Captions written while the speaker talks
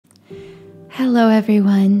Hello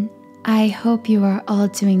everyone. I hope you are all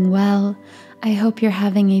doing well. I hope you're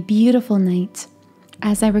having a beautiful night.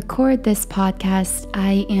 As I record this podcast,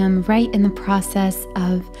 I am right in the process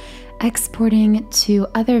of exporting to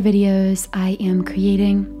other videos I am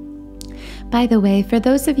creating. By the way, for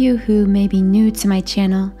those of you who may be new to my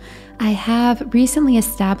channel, I have recently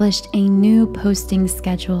established a new posting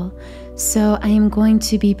schedule. So I am going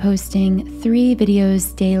to be posting 3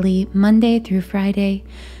 videos daily, Monday through Friday.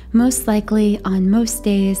 Most likely on most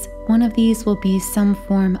days, one of these will be some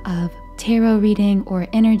form of tarot reading or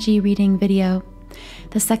energy reading video.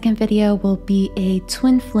 The second video will be a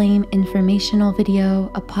twin flame informational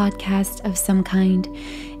video, a podcast of some kind.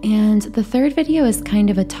 And the third video is kind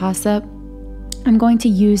of a toss-up. I'm going to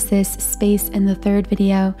use this space in the third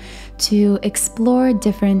video to explore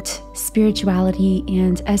different spirituality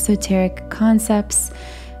and esoteric concepts.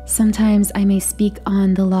 Sometimes I may speak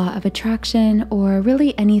on the law of attraction or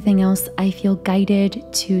really anything else I feel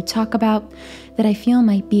guided to talk about that I feel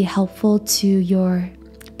might be helpful to your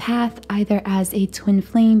path, either as a twin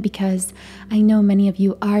flame, because I know many of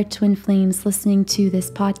you are twin flames listening to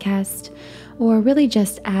this podcast, or really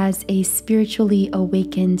just as a spiritually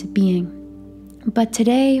awakened being. But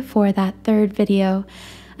today, for that third video,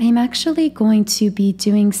 I am actually going to be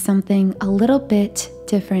doing something a little bit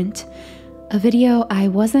different. A video I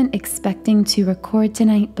wasn't expecting to record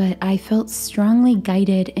tonight, but I felt strongly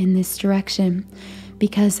guided in this direction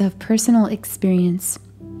because of personal experience.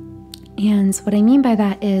 And what I mean by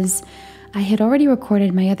that is I had already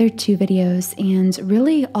recorded my other 2 videos, and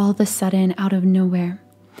really all of a sudden, out of nowhere,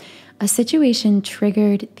 a situation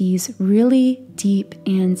triggered these really deep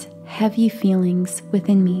and heavy feelings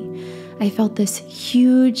within me. I felt this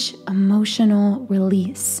huge emotional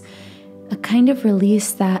release. A kind of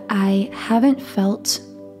release that I haven't felt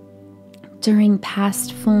during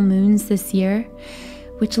past full moons this year,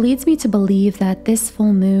 which leads me to believe that this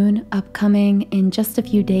full moon upcoming in just a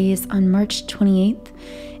few days on March 28th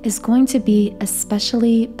is going to be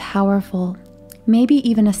especially powerful, maybe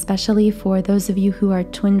even especially for those of you who are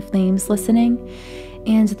twin flames listening.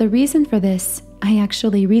 And the reason for this, I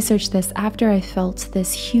actually researched this after I felt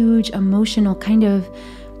this huge emotional kind of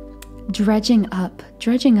dredging up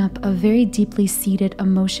of very deeply seated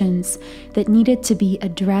emotions that needed to be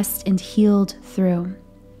addressed and healed through.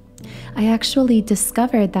 I actually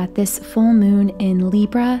discovered that this full moon in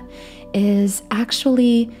Libra is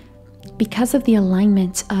actually because of the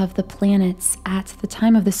alignment of the planets at the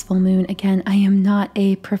time of this full moon. Again, I am not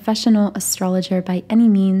a professional astrologer by any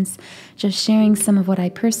means, just sharing some of what I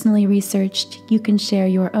personally researched. You can share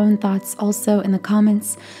your own thoughts also in the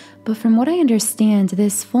comments. But from what I understand,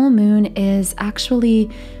 this full moon is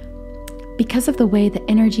actually, because of the way the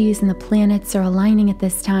energies and the planets are aligning at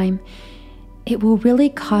this time, it will really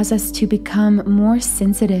cause us to become more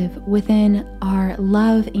sensitive within our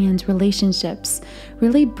love and relationships,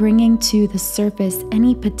 really bringing to the surface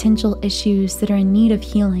any potential issues that are in need of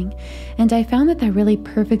healing. And I found that that really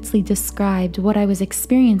perfectly described what I was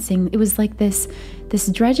experiencing. It was like this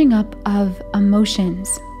dredging up of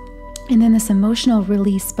emotions, and then this emotional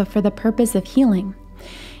release, but for the purpose of healing.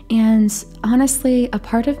 And honestly, a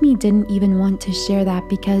part of me didn't even want to share that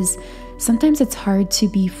because sometimes it's hard to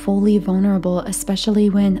be fully vulnerable, especially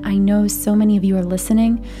when I know so many of you are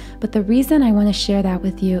listening. But the reason I want to share that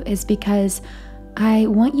with you is because I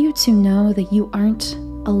want you to know that you aren't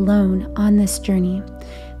alone on this journey,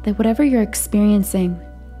 that whatever you're experiencing,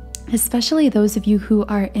 especially those of you who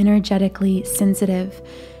are energetically sensitive,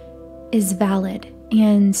 is valid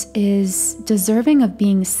and is deserving of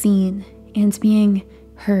being seen and being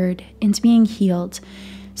heard and being healed.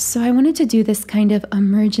 So I wanted to do this kind of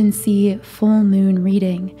emergency full moon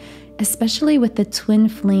reading, especially with the twin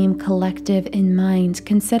flame collective in mind,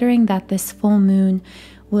 considering that this full moon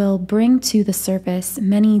will bring to the surface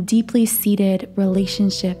many deeply seated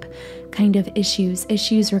relationship kind of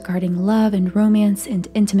issues regarding love and romance and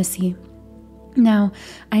intimacy. Now,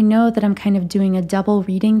 I know that I'm kind of doing a double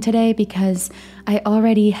reading today because I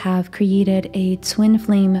already have created a twin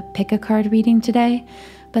flame pick a card reading today,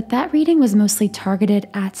 but that reading was mostly targeted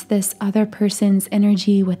at this other person's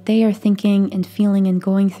energy, what they are thinking and feeling and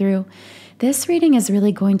going through. This reading is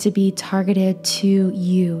really going to be targeted to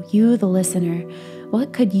you the listener.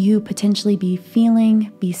 What could you potentially be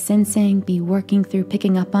feeling, be sensing, be working through,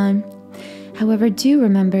 picking up on? However, do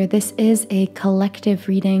remember this is a collective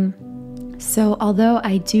reading. So although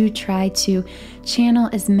I do try to channel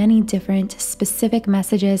as many different specific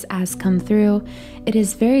messages as come through, it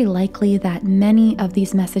is very likely that many of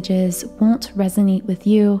these messages won't resonate with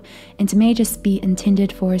you and may just be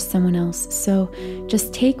intended for someone else. So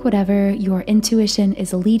just take whatever your intuition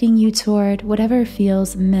is leading you toward, whatever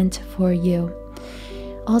feels meant for you.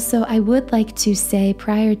 Also, I would like to say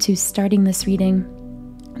prior to starting this reading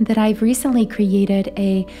that I've recently created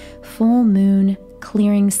a full moon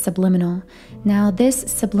clearing subliminal. Now, this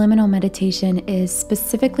subliminal meditation is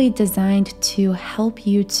specifically designed to help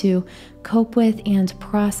you to cope with and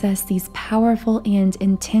process these powerful and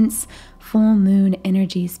intense full moon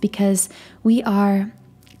energies, because we are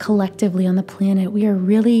collectively on the planet, we are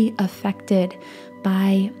really affected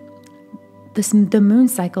by the moon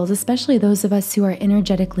cycles, especially those of us who are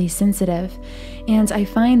energetically sensitive. And I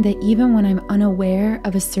find that even when I'm unaware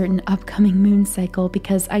of a certain upcoming moon cycle,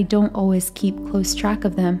 because I don't always keep close track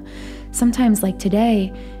of them, sometimes like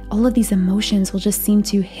today, all of these emotions will just seem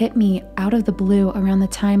to hit me out of the blue around the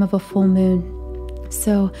time of a full moon.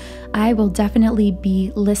 So I will definitely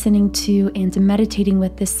be listening to and meditating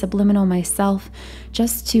with this subliminal myself,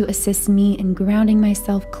 just to assist me in grounding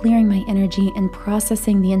myself, clearing my energy, and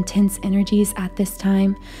processing the intense energies at this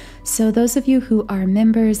time. So those of you who are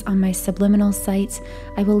members on my subliminal site,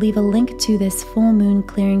 I will leave a link to this full moon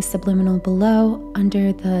clearing subliminal below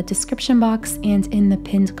under the description box and in the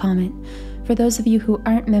pinned comment. For those of you who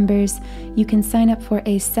aren't members, you can sign up for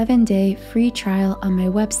a 7-day free trial on my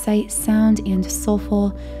website, Sound and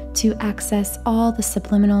Soulful, to access all the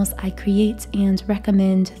subliminals I create and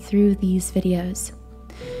recommend through these videos.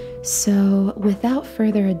 So without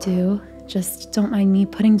further ado, just don't mind me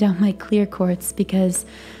putting down my clear quartz, because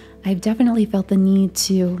I've definitely felt the need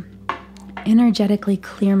to energetically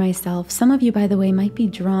clear myself. Some of you, by the way, might be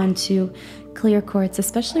drawn to clear quartz,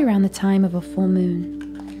 especially around the time of a full moon.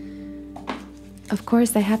 Of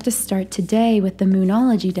course, I have to start today with the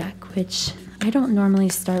Moonology deck, which I don't normally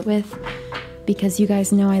start with because you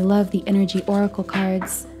guys know I love the energy oracle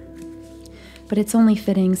cards, but it's only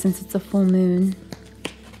fitting since it's a full moon.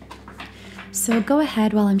 So go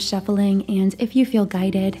ahead while I'm shuffling, and if you feel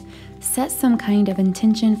guided, set some kind of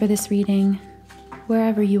intention for this reading.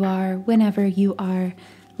 Wherever you are, whenever you are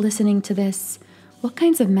listening to this, what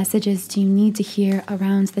kinds of messages do you need to hear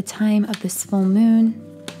around the time of this full moon?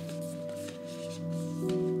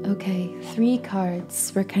 Okay, 3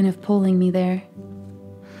 cards were kind of pulling me there.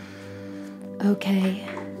 Okay,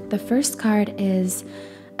 the first card is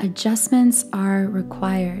Adjustments Are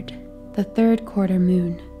Required, the 3rd quarter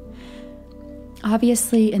moon.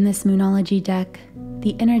 Obviously, in this Moonology deck,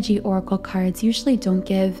 the energy oracle cards usually don't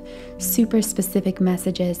give super specific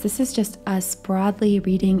messages. This is just us broadly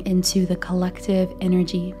reading into the collective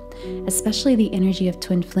energy, especially the energy of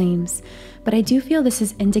twin flames. But I do feel this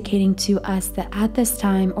is indicating to us that at this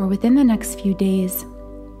time, or within the next few days,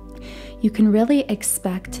 you can really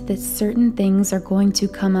expect that certain things are going to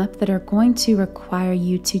come up that are going to require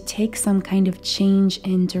you to take some kind of change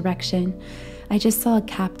in direction. I just saw a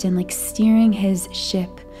captain like steering his ship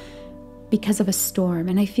because of a storm,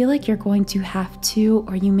 and I feel like you're going to have to,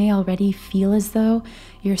 or you may already feel as though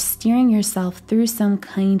you're steering yourself through some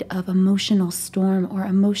kind of emotional storm or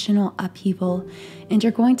emotional upheaval, and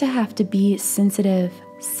you're going to have to be sensitive,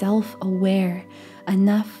 self-aware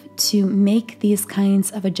enough to make these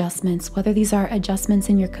kinds of adjustments, whether these are adjustments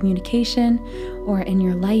in your communication or in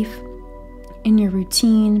your life, in your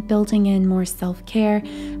routine, building in more self-care.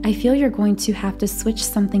 I feel you're going to have to switch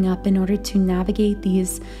something up in order to navigate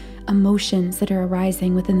these emotions that are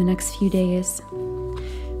arising within the next few days.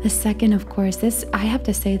 The second, of course, this, I have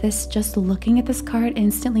to say this, just looking at this card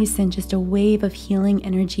instantly sent just a wave of healing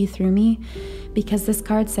energy through me, because this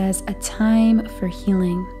card says a time for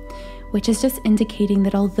healing, which is just indicating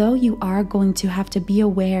that although you are going to have to be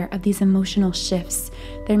aware of these emotional shifts,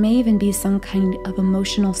 there may even be some kind of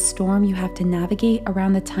emotional storm you have to navigate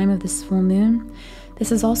around the time of this full moon.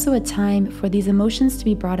 This is also a time for these emotions to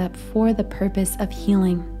be brought up for the purpose of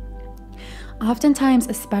healing. Oftentimes,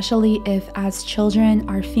 especially if as children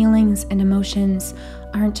our feelings and emotions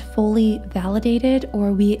aren't fully validated,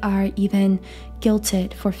 or we are even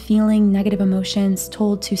guilted for feeling negative emotions,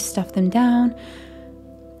 told to stuff them down,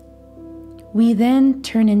 we then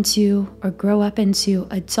turn into or grow up into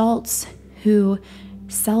adults who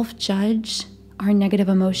self-judge our negative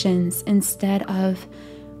emotions instead of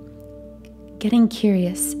getting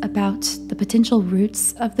curious about the potential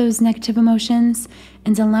roots of those negative emotions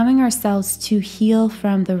and allowing ourselves to heal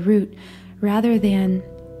from the root rather than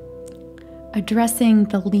addressing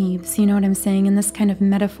the leaves, you know what I'm saying, in this kind of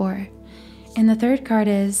metaphor. And the third card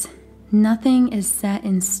is, nothing is set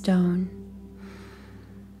in stone.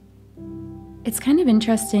 It's kind of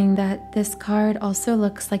interesting that this card also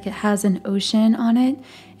looks like it has an ocean on it,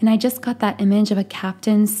 and I just got that image of a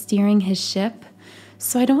captain steering his ship.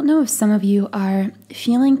 So I don't know if some of you are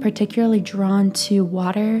feeling particularly drawn to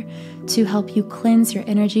water to help you cleanse your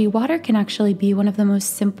energy. Water can actually be one of the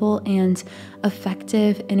most simple and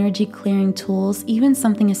effective energy clearing tools, even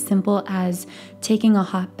something as simple as taking a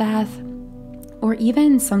hot bath. Or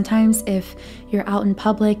even sometimes if you're out in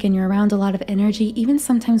public and you're around a lot of energy, even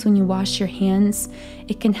sometimes when you wash your hands,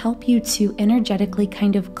 it can help you to energetically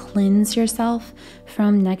kind of cleanse yourself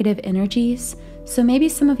from negative energies. So maybe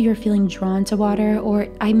some of you are feeling drawn to water, or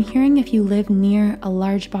I'm hearing if you live near a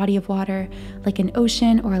large body of water, like an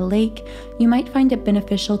ocean or a lake, you might find it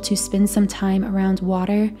beneficial to spend some time around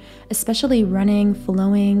water, especially running,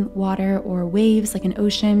 flowing water or waves like an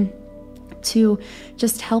ocean, to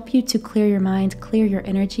just help you to clear your mind, clear your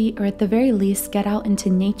energy, or at the very least get out into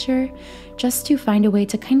nature just to find a way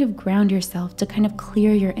to kind of ground yourself, to kind of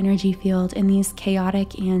clear your energy field in these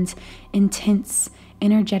chaotic and intense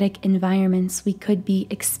energetic environments we could be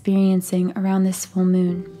experiencing around this full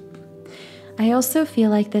moon. I also feel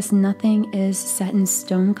like this nothing is set in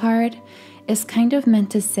stone card is kind of meant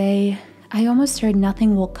to say, I almost heard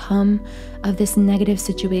nothing will come of this negative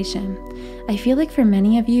situation. I feel like for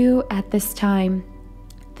many of you at this time,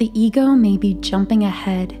 the ego may be jumping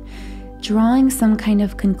ahead, drawing some kind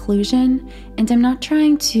of conclusion, and I'm not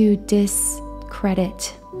trying to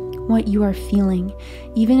discredit what you are feeling,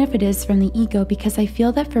 even if it is from the ego, because I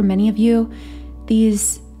feel that for many of you,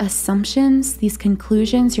 these assumptions, these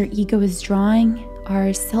conclusions your ego is drawing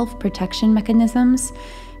are self-protection mechanisms,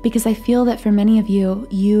 because I feel that for many of you,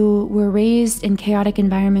 you were raised in chaotic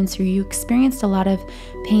environments where you experienced a lot of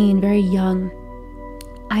pain very young.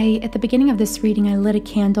 At the beginning of this reading, I lit a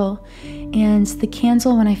candle, and the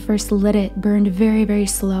candle, when I first lit it, burned very, very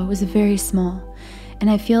slow. It was very small. And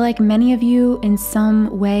I feel like many of you in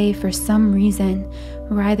some way, for some reason,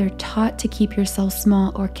 were either taught to keep yourself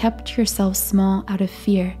small or kept yourself small out of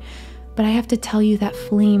fear. But I have to tell you that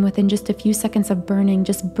flame within just a few seconds of burning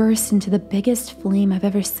just burst into the biggest flame I've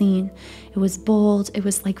ever seen. It was bold. It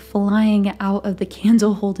was like flying out of the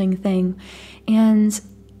candle holding thing. And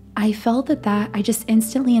I felt that I just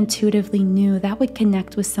instantly intuitively knew that would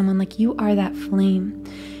connect with someone like you are that flame.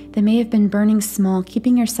 That may have been burning small,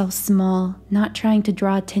 keeping yourself small, not trying to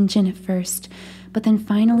draw attention at first, but then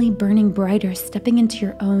finally burning brighter, stepping into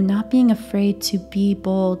your own, not being afraid to be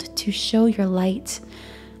bold, to show your light.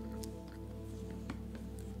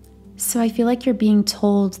 So I feel like you're being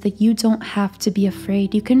told that you don't have to be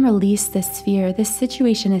afraid. You can release this fear. This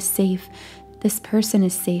situation is safe. This person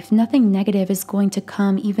is safe. Nothing negative is going to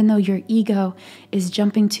come, even though your ego is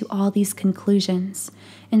jumping to all these conclusions.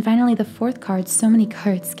 And finally, the fourth card, so many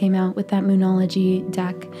cards came out with that Moonology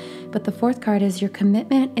deck, but the fourth card is your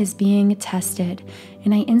commitment is being tested.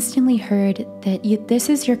 And I instantly heard that this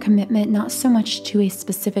is your commitment, not so much to a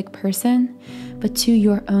specific person, but to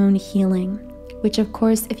your own healing, which of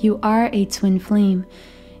course, if you are a twin flame,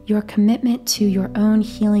 your commitment to your own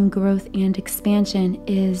healing, growth, and expansion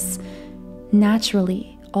is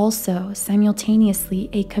naturally, also simultaneously,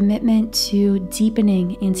 a commitment to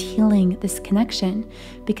deepening and healing this connection,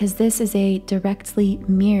 because this is a directly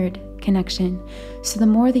mirrored connection. So the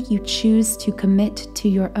more that you choose to commit to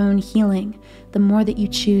your own healing, the more that you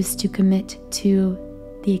choose to commit to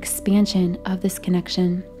the expansion of this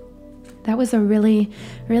connection. That was a really,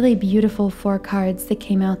 really beautiful 4 cards that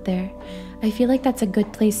came out there. I feel like that's a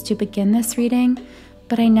good place to begin this reading,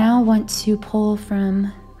 but I now want to pull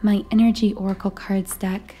from my Energy Oracle cards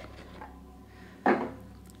deck.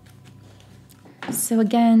 So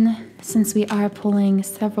again, since we are pulling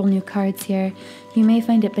several new cards here, you may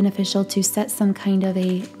find it beneficial to set some kind of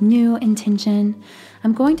a new intention.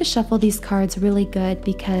 I'm going to shuffle these cards really good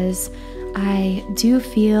because I do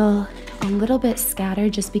feel a little bit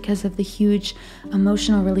scattered just because of the huge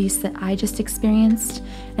emotional release that I just experienced.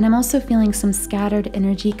 And I'm also feeling some scattered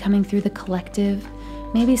energy coming through the collective.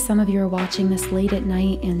 Maybe some of you are watching this late at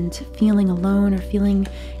night and feeling alone or feeling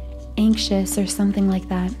anxious or something like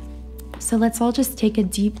that. So let's all just take a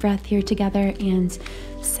deep breath here together and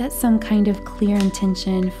set some kind of clear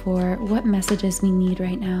intention for what messages we need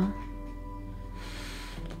right now.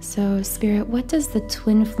 So Spirit, what does the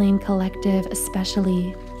Twin Flame Collective,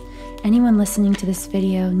 especially anyone listening to this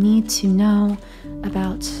video, need to know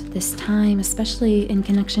about this time, especially in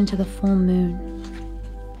connection to the full moon?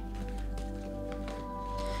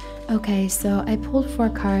 Okay, so I pulled 4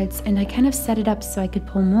 cards and I kind of set it up so I could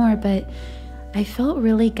pull more, but I felt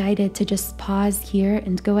really guided to just pause here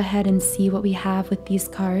and go ahead and see what we have with these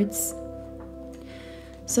cards.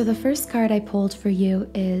 So the first card I pulled for you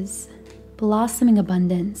is Blossoming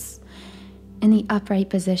Abundance. in the upright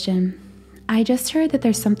position. I just heard that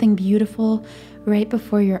there's something beautiful right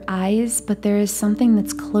before your eyes, but there is something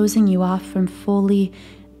that's closing you off from fully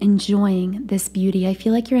enjoying this beauty. I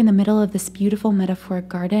feel like you're in the middle of this beautiful metaphoric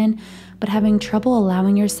garden, but having trouble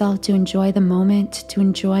allowing yourself to enjoy the moment, to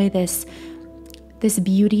enjoy this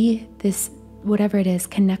beauty, this whatever it is,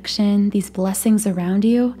 connection, these blessings around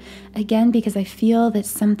you. Again, because I feel that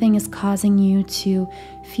something is causing you to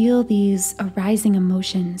feel these arising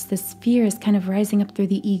emotions. This fear is kind of rising up through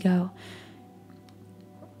the ego.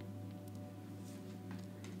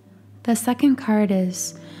 The second card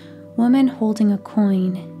is woman holding a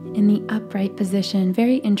coin in the upright position.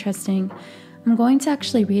 Very interesting. I'm going to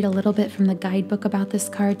actually read a little bit from the guidebook about this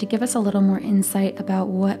card to give us a little more insight about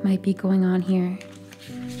what might be going on here.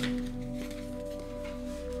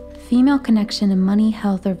 Female connection and money,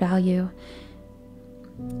 health, or value.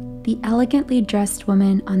 The elegantly dressed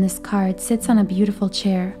woman on this card sits on a beautiful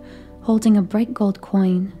chair, holding a bright gold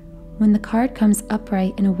coin. When the card comes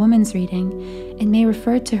upright in a woman's reading, it may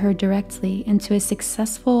refer to her directly and to a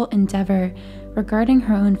successful endeavor regarding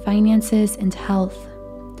her own finances and health.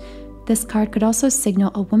 This card could also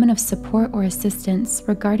signal a woman of support or assistance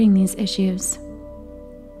regarding these issues.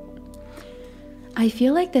 I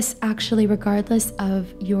feel like this actually, regardless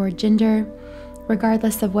of your gender,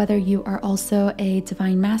 regardless of whether you are also a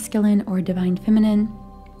divine masculine or divine feminine,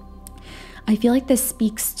 I feel like this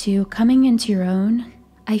speaks to coming into your own.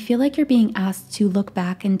 I feel like you're being asked to look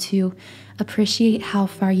back and to appreciate how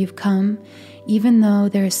far you've come, even though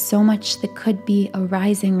there is so much that could be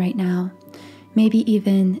arising right now. Maybe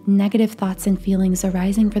even negative thoughts and feelings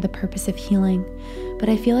arising for the purpose of healing. But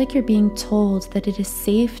I feel like you're being told that it is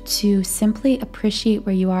safe to simply appreciate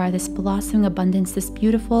where you are, this blossoming abundance, this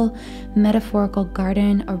beautiful metaphorical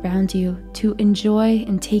garden around you, to enjoy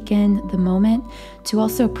and take in the moment, to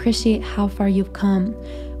also appreciate how far you've come,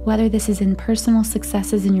 whether this is in personal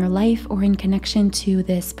successes in your life or in connection to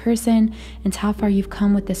this person and how far you've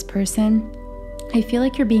come with this person. I feel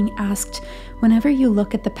like you're being asked, whenever you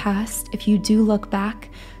look at the past, if you do look back,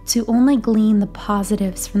 to only glean the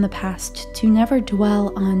positives from the past, to never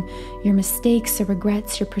dwell on your mistakes or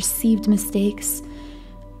regrets, your perceived mistakes,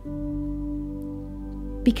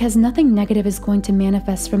 because nothing negative is going to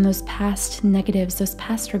manifest from those past negatives, those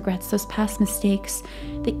past regrets, those past mistakes.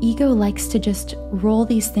 The ego likes to just roll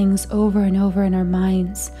these things over and over in our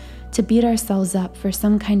minds, to beat ourselves up for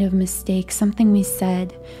some kind of mistake, something we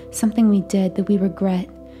said, something we did that we regret.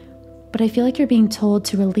 But I feel like you're being told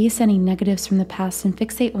to release any negatives from the past and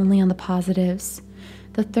fixate only on the positives.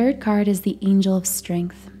 The third card is the Angel of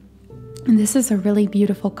Strength. And this is a really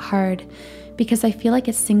beautiful card because I feel like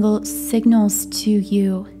it signals to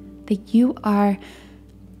you that you are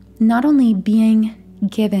not only being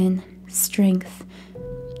given strength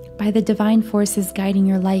by the divine forces guiding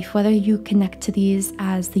your life, whether you connect to these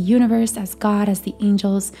as the universe, as God, as the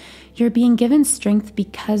angels, you're being given strength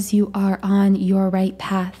because you are on your right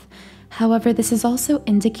path. However, this is also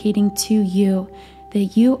indicating to you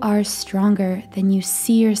that you are stronger than you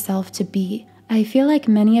see yourself to be. I feel like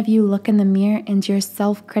many of you look in the mirror and you're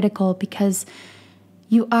self-critical because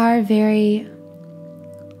you are very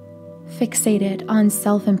fixated on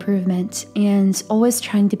self-improvement and always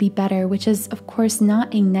trying to be better, which is of course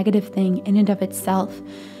not a negative thing in and of itself.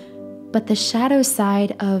 But the shadow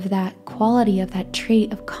side of that quality, of that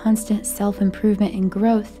trait of constant self-improvement and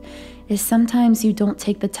growth, is sometimes you don't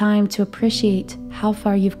take the time to appreciate how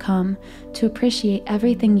far you've come, to appreciate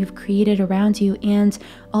everything you've created around you, and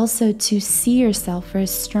also to see yourself for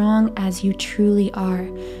as strong as you truly are.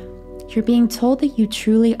 You're being told that you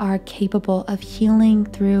truly are capable of healing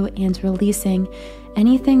through and releasing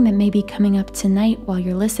anything that may be coming up tonight while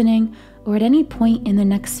you're listening, or at any point in the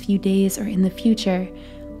next few days or in the future.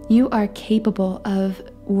 You are capable of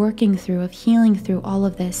working through, of healing through all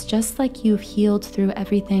of this, just like you've healed through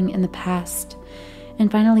everything in the past.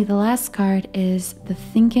 And finally, the last card is the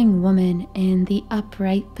Thinking Woman in the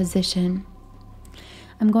upright position.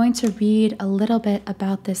 I'm going to read a little bit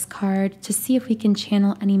about this card to see if we can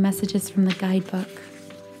channel any messages from the guidebook.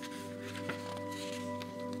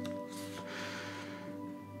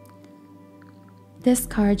 This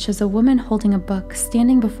card shows a woman holding a book,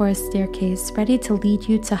 standing before a staircase, ready to lead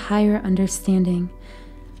you to higher understanding.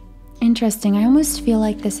 Interesting. I almost feel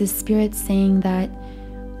like this is Spirit saying that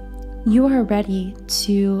you are ready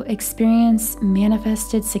to experience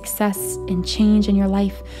manifested success and change in your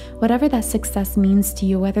life, whatever that success means to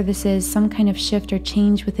you, whether this is some kind of shift or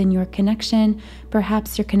change within your connection,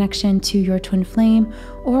 perhaps your connection to your twin flame,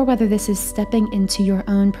 or whether this is stepping into your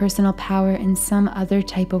own personal power in some other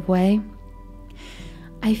type of way.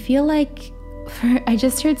 I feel like I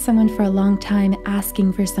just heard someone for a long time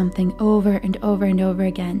asking for something over and over and over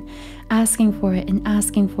again, asking for it and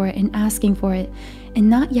asking for it and asking for it, and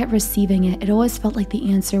not yet receiving it. It always felt like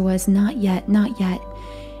the answer was not yet, not yet.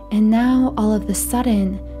 And now all of a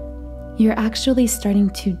sudden, you're actually starting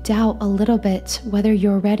to doubt a little bit whether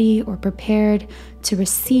you're ready or prepared to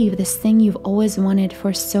receive this thing you've always wanted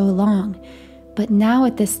for so long. But now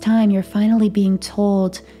at this time, you're finally being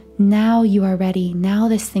told, now you are ready. Now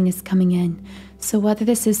this thing is coming in. So whether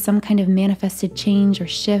this is some kind of manifested change or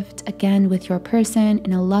shift, again, with your person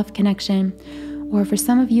in a love connection, or for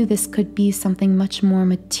some of you, this could be something much more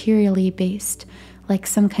materially based, like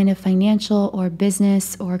some kind of financial or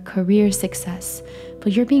business or career success.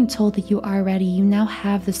 But you're being told that you are ready. You now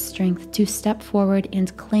have the strength to step forward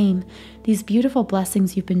and claim these beautiful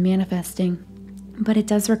blessings you've been manifesting. But it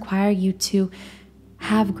does require you to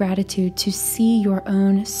have gratitude, to see your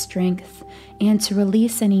own strength, and to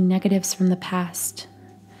release any negatives from the past.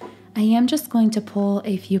 I am just going to pull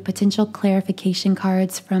a few potential clarification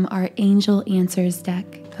cards from our Angel Answers deck.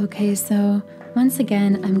 Okay, so once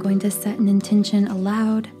again, I'm going to set an intention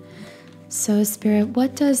aloud. So Spirit,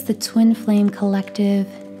 what does the Twin Flame Collective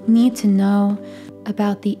need to know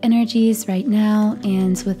about the energies right now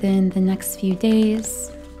and within the next few days?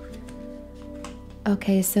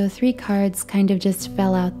 Okay, so 3 cards kind of just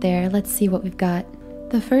fell out there. Let's see what we've got.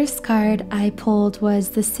 The first card I pulled was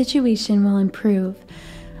the situation will improve.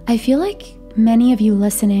 I feel like many of you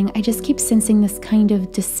listening, I just keep sensing this kind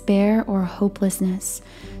of despair or hopelessness.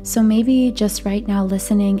 So maybe just right now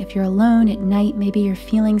listening, if you're alone at night, maybe you're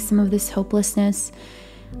feeling some of this hopelessness.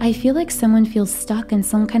 I feel like someone feels stuck in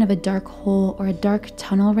some kind of a dark hole or a dark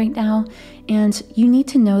tunnel right now, and you need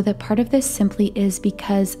to know that part of this simply is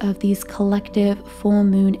because of these collective full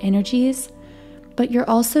moon energies, but you're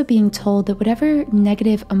also being told that whatever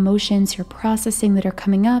negative emotions you're processing that are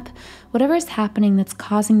coming up, whatever is happening that's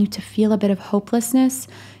causing you to feel a bit of hopelessness,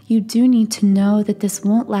 you do need to know that this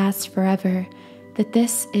won't last forever, that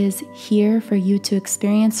this is here for you to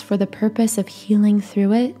experience for the purpose of healing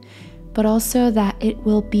through it, but also that it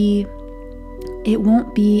won't be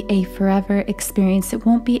a forever experience. It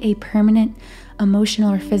won't be a permanent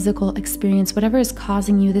emotional or physical experience. Whatever is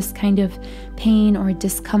causing you this kind of pain or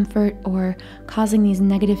discomfort or causing these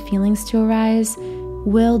negative feelings to arise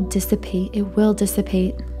will dissipate. It will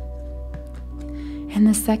dissipate. And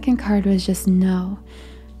the second card was just no.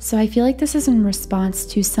 So I feel like this is in response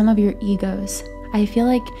to some of your egos. I feel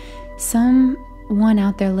like someone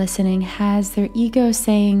out there listening has their ego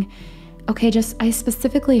saying, okay, I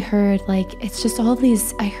specifically heard it's just all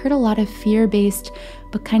these, I heard a lot of fear-based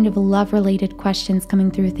but kind of love-related questions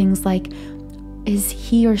coming through, things like, is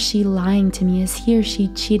he or she lying to me? Is he or she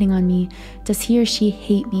cheating on me? Does he or she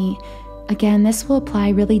hate me? Again, this will apply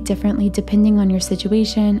really differently depending on your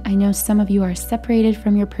situation. I know some of you are separated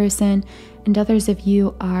from your person and others of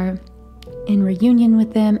you are in reunion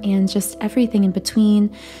with them and just everything in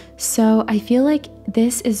between. So I feel like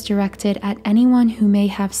this is directed at anyone who may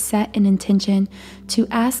have set an intention to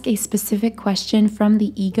ask a specific question from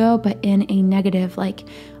the ego, but in a negative, like,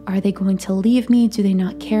 are they going to leave me? Do they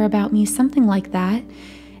not care about me? Something like that.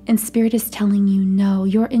 And Spirit is telling you, no,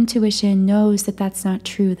 your intuition knows that that's not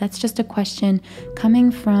true. That's just a question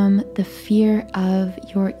coming from the fear of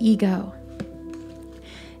your ego.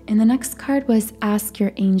 And the next card was Ask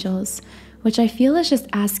Your Angels, which I feel is just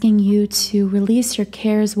asking you to release your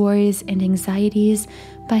cares, worries, and anxieties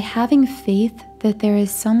by having faith that there is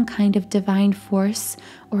some kind of divine force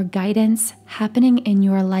or guidance happening in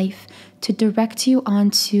your life to direct you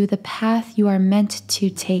onto the path you are meant to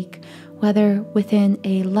take, whether within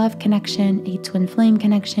a love connection, a twin flame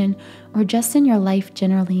connection, or just in your life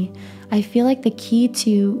generally. I feel like the key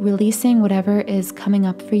to releasing whatever is coming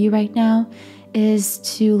up for you right now is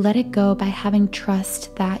to let it go by having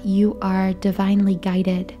trust that you are divinely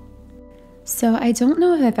guided. So I don't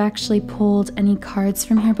know if I've actually pulled any cards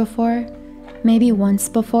from here before, maybe once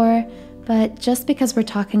before, but just because we're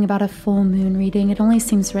talking about a full moon reading, it only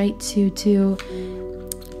seems right to do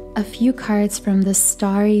a few cards from the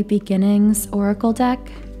Starry Beginnings Oracle deck.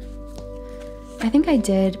 I think I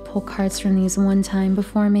did pull cards from these one time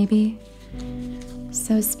before, maybe.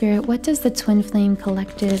 So Spirit, what does the Twin Flame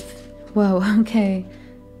Collective... Whoa, okay.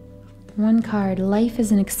 One card, life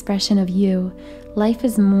is an expression of you. Life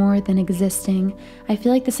is more than existing. I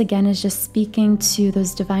feel like this again is just speaking to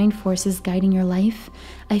those divine forces guiding your life.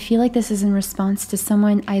 I feel like this is in response to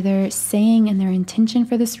someone either saying in their intention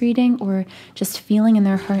for this reading or just feeling in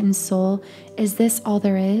their heart and soul, is this all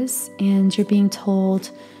there is? And you're being told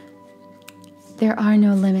there are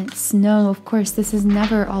no limits. No, of course, this is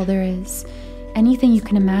never all there is. anything you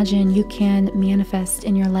can imagine, you can manifest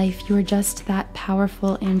in your life. You are just that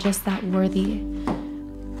powerful and just that worthy.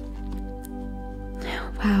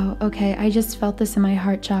 Wow, okay, I just felt this in my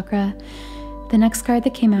heart chakra. The next card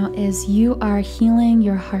that came out is you are healing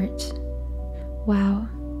your heart. Wow.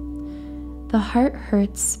 The heart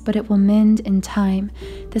hurts, but it will mend in time.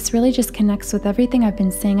 This really just connects with everything I've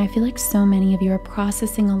been saying. I feel like so many of you are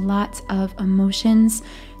processing a lot of emotions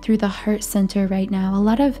through the heart center right now. A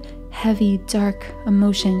lot of heavy, dark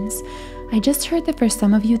emotions. I just heard that for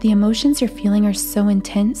some of you, the emotions you're feeling are so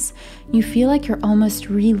intense, you feel like you're almost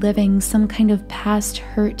reliving some kind of past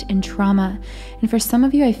hurt and trauma. And for some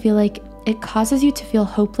of you, I feel like it causes you to feel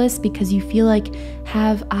hopeless because you feel like,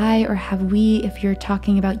 have I or have we, if you're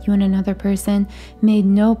talking about you and another person, made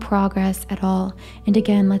no progress at all? And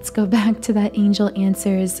again, let's go back to that Angel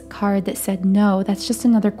Answers card that said no. That's just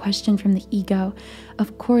another question from the ego.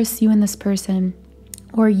 Of course, you and this person,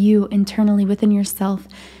 or you internally within yourself,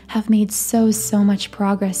 have made so much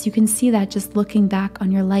progress. You can see that just looking back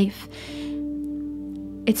on your life.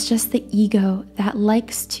 It's just the ego that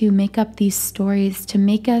likes to make up these stories to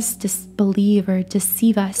make us disbelieve or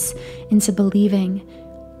deceive us into believing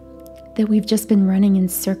that we've just been running in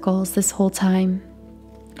circles this whole time.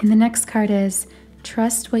 And the next card is,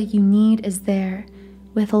 trust what you need is there.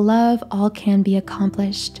 With love, all can be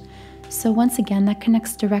accomplished. So once again, that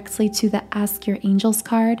connects directly to the Ask Your Angels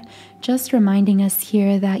card, just reminding us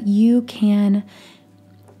here that you can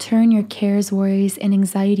turn your cares, worries, and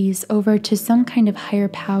anxieties over to some kind of higher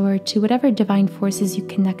power, to whatever divine forces you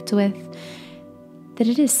connect with, that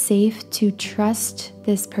it is safe to trust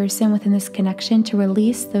this person within this connection to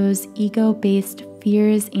release those ego-based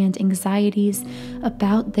fears and anxieties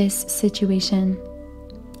about this situation.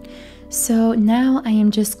 So now I am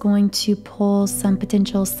just going to pull some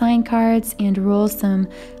potential sign cards and roll some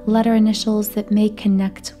letter initials that may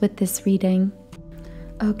connect with this reading.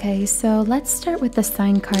 Okay, so let's start with the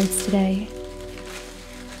sign cards today.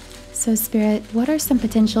 So Spirit, what are some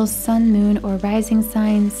potential sun, moon, or rising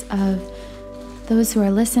signs of those who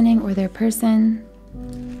are listening or their person?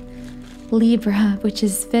 Libra, which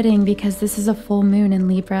is fitting because this is a full moon in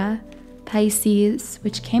Libra. Pisces,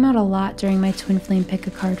 which came out a lot during my Twin Flame Pick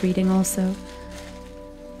a Card reading also.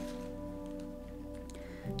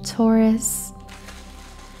 Taurus.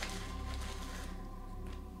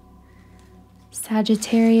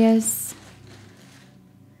 Sagittarius,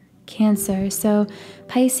 Cancer. So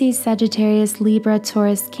Pisces, Sagittarius, Libra,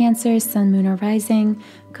 Taurus, Cancer, Sun, Moon, or Rising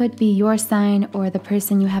could be your sign or the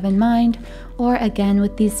person you have in mind. Or again,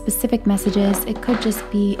 with these specific messages, it could just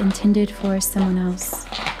be intended for someone else.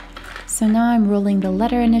 So now I'm rolling the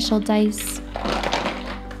letter initial dice.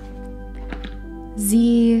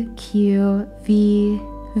 Z, Q, V,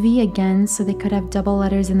 V again, so they could have double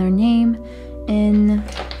letters in their name. N,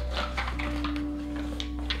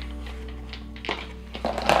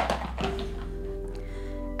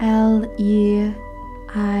 L-E-I-T-E,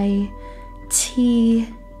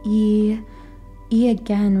 E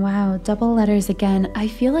again. Wow, double letters again. I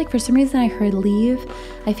feel like for some reason I heard leave.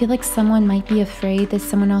 I feel like someone might be afraid that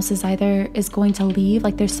someone else is going to leave.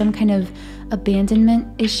 Like there's some kind of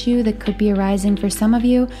abandonment issue that could be arising for some of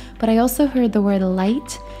you. But I also heard the word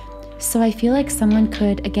light. So I feel like someone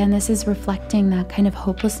could, again, this is reflecting that kind of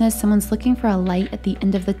hopelessness. Someone's looking for a light at the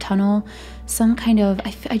end of the tunnel. Some kind of,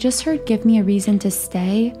 I just heard, give me a reason to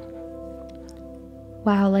stay.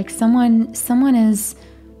 Wow, like someone is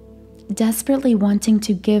desperately wanting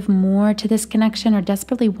to give more to this connection or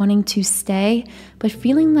desperately wanting to stay, but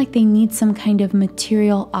feeling like they need some kind of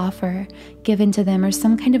material offer given to them or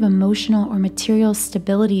some kind of emotional or material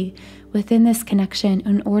stability within this connection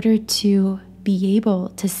in order to be able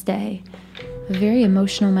to stay. A very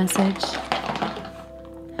emotional message.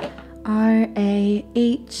 R-A-H-W-D.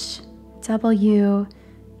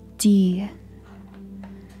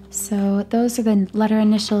 So those are the letter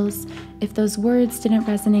initials. If those words didn't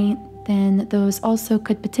resonate, then those also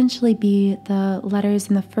could potentially be the letters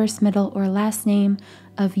in the first, middle, or last name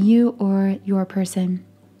of you or your person.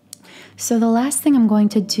 So the last thing I'm going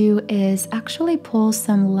to do is actually pull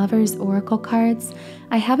some Lovers Oracle cards.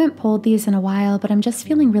 I haven't pulled these in a while, but I'm just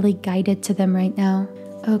feeling really guided to them right now.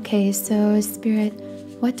 Okay, so Spirit,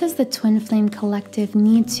 what does the Twin Flame Collective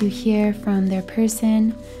need to hear from their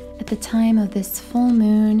person at the time of this full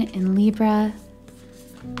moon in Libra?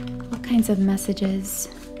 What kinds of messages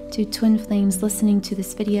do Twin Flames listening to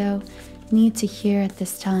this video need to hear at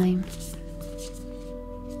this time?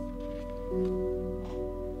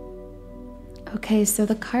 Okay, so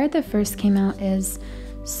the card that first came out is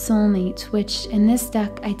Soulmate, which in this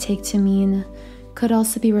deck I take to mean could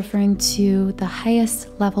also be referring to the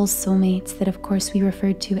highest level soulmates that of course we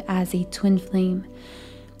refer to as a twin flame.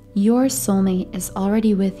 Your soulmate is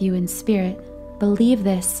already with you in spirit. Believe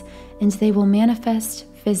this and they will manifest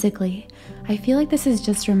physically. I feel like this is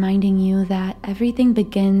just reminding you that everything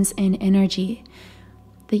begins in energy.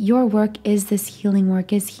 That your work is this healing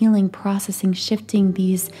work, is healing, processing, shifting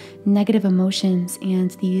these negative emotions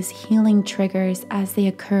and these healing triggers as they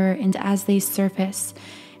occur and as they surface.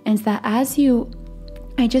 And that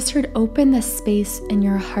I just heard open the space in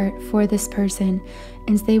your heart for this person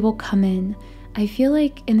and they will come in. I feel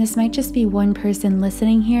like, and this might just be one person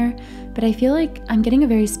listening here, but I feel like I'm getting a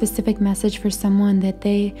very specific message for someone that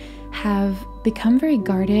they have become very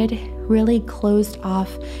guarded, really closed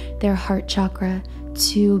off their heart chakra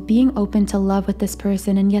to being open to love with this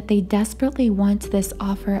person, and yet they desperately want this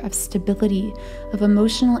offer of stability, of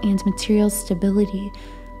emotional and material stability.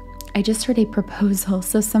 I just heard a proposal.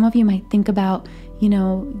 So some of you might think about,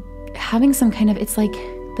 having some kind of, it's like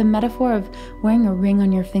the metaphor of wearing a ring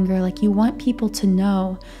on your finger. Like you want people to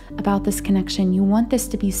know about this connection. You want this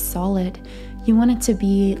to be solid. You want it to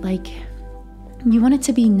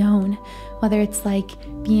be known, whether it's like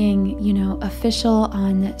being, official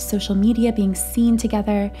on social media, being seen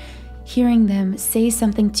together, hearing them say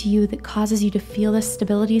something to you that causes you to feel this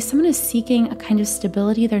stability. Someone is seeking a kind of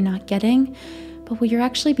stability they're not getting, but what you're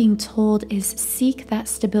actually being told is seek that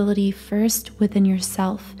stability first within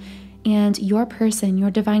yourself. And your person, your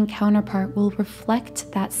divine counterpart, will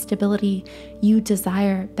reflect that stability you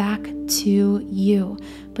desire back to you.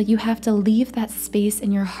 But you have to leave that space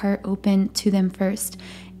in your heart open to them first.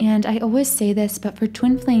 And I always say this, but for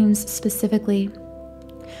twin flames specifically,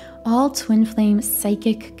 all twin flame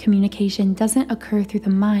psychic communication doesn't occur through the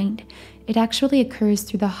mind. It actually occurs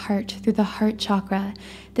through the heart chakra.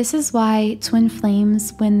 This is why twin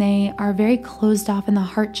flames, when they are very closed off in the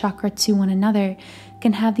heart chakra to one another,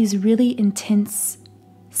 can have these really intense,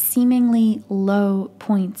 seemingly low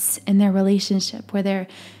points in their relationship where they're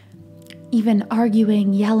even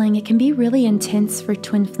arguing, yelling. It can be really intense for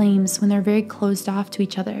twin flames when they're very closed off to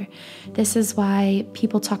each other. This is why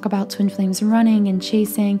people talk about twin flames running and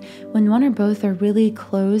chasing. When one or both are really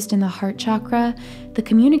closed in the heart chakra, the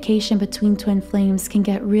communication between twin flames can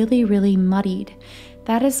get really, really muddied.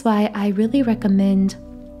 That is why I really recommend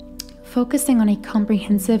focusing on a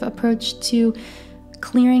comprehensive approach to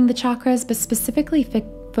clearing the chakras, but specifically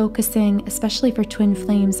focusing, especially for twin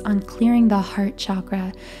flames, on clearing the heart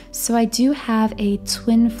chakra. So I do have a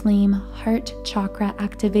twin flame heart chakra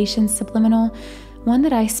activation subliminal, one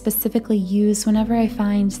that I specifically use whenever I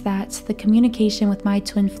find that the communication with my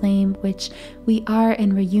twin flame, which we are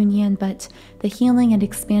in reunion, but the healing and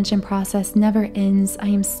expansion process never ends. I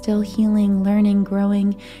am still healing, learning,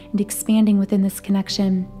 growing, and expanding within this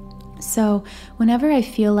connection. So whenever I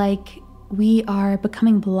feel like we are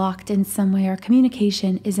becoming blocked in some way, our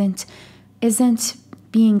communication isn't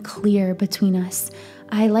being clear between us,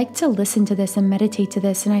 I like to listen to this and meditate to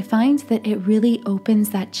this, and I find that it really opens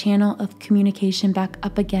that channel of communication back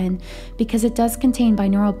up again, because it does contain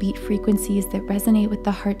binaural beat frequencies that resonate with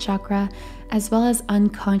the heart chakra, as well as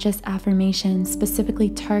unconscious affirmations specifically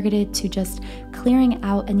targeted to just clearing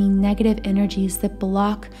out any negative energies that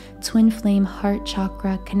block twin flame heart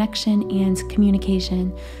chakra connection and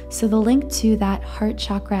communication. So the link to that heart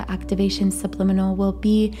chakra activation subliminal will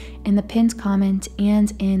be in the pinned comment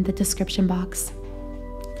and in the description box.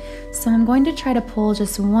 So I'm going to try to pull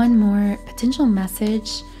just one more potential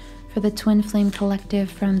message for the Twin Flame Collective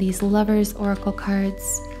from these Lovers Oracle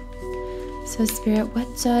cards. So Spirit, what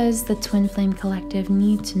does the Twin Flame Collective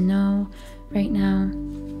need to know right now?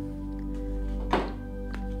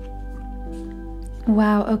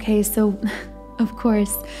 Wow, okay, so of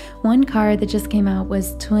course, one card that just came out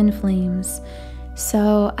was Twin Flames.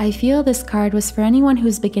 So I feel this card was for anyone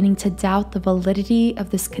who's beginning to doubt the validity of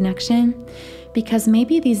this connection, because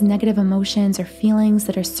maybe these negative emotions or feelings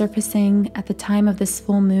that are surfacing at the time of this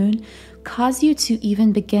full moon cause you to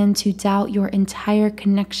even begin to doubt your entire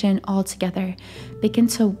connection altogether, begin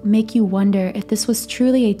to make you wonder if this was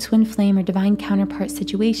truly a twin flame or divine counterpart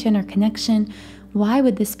situation or connection. Why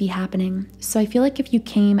would this be happening? So I feel like if you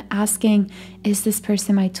came asking, is this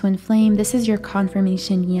person my twin flame? This is your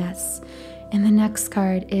confirmation, yes. And the next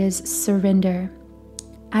card is surrender.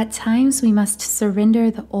 At times, we must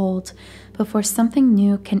surrender the old before something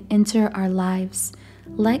new can enter our lives.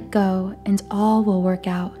 Let go and all will work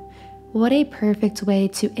out. What a perfect way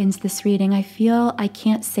to end this reading. I feel I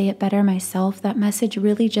can't say it better myself. That message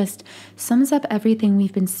really just sums up everything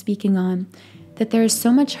we've been speaking on. That there is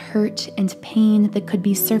so much hurt and pain that could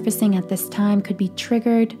be surfacing at this time, could be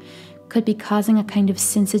triggered, could be causing a kind of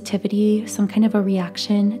sensitivity, some kind of a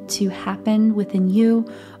reaction to happen within you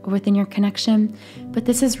or within your connection. But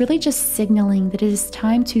this is really just signaling that it is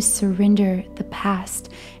time to surrender the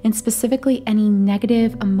past, and specifically any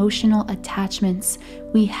negative emotional attachments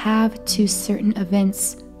we have to certain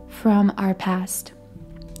events from our past.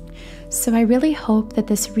 So I really hope that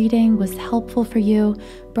this reading was helpful for you,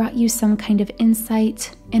 brought you some kind of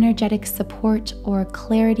insight, energetic support, or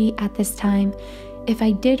clarity at this time. If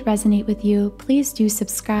I did resonate with you, please do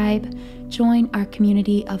subscribe, join our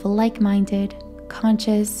community of like-minded,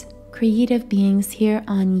 conscious, creative beings here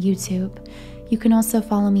on YouTube. You can also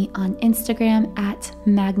follow me on Instagram at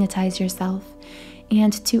 @magnetizeyourself.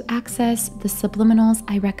 And to access the subliminals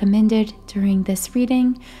I recommended during this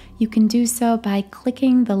reading, you can do so by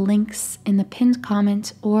clicking the links in the pinned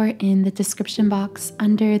comment or in the description box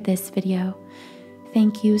under this video.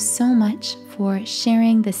 Thank you so much for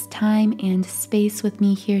sharing this time and space with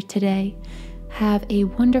me here today. Have a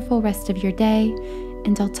wonderful rest of your day,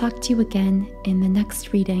 and I'll talk to you again in the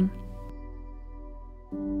next reading.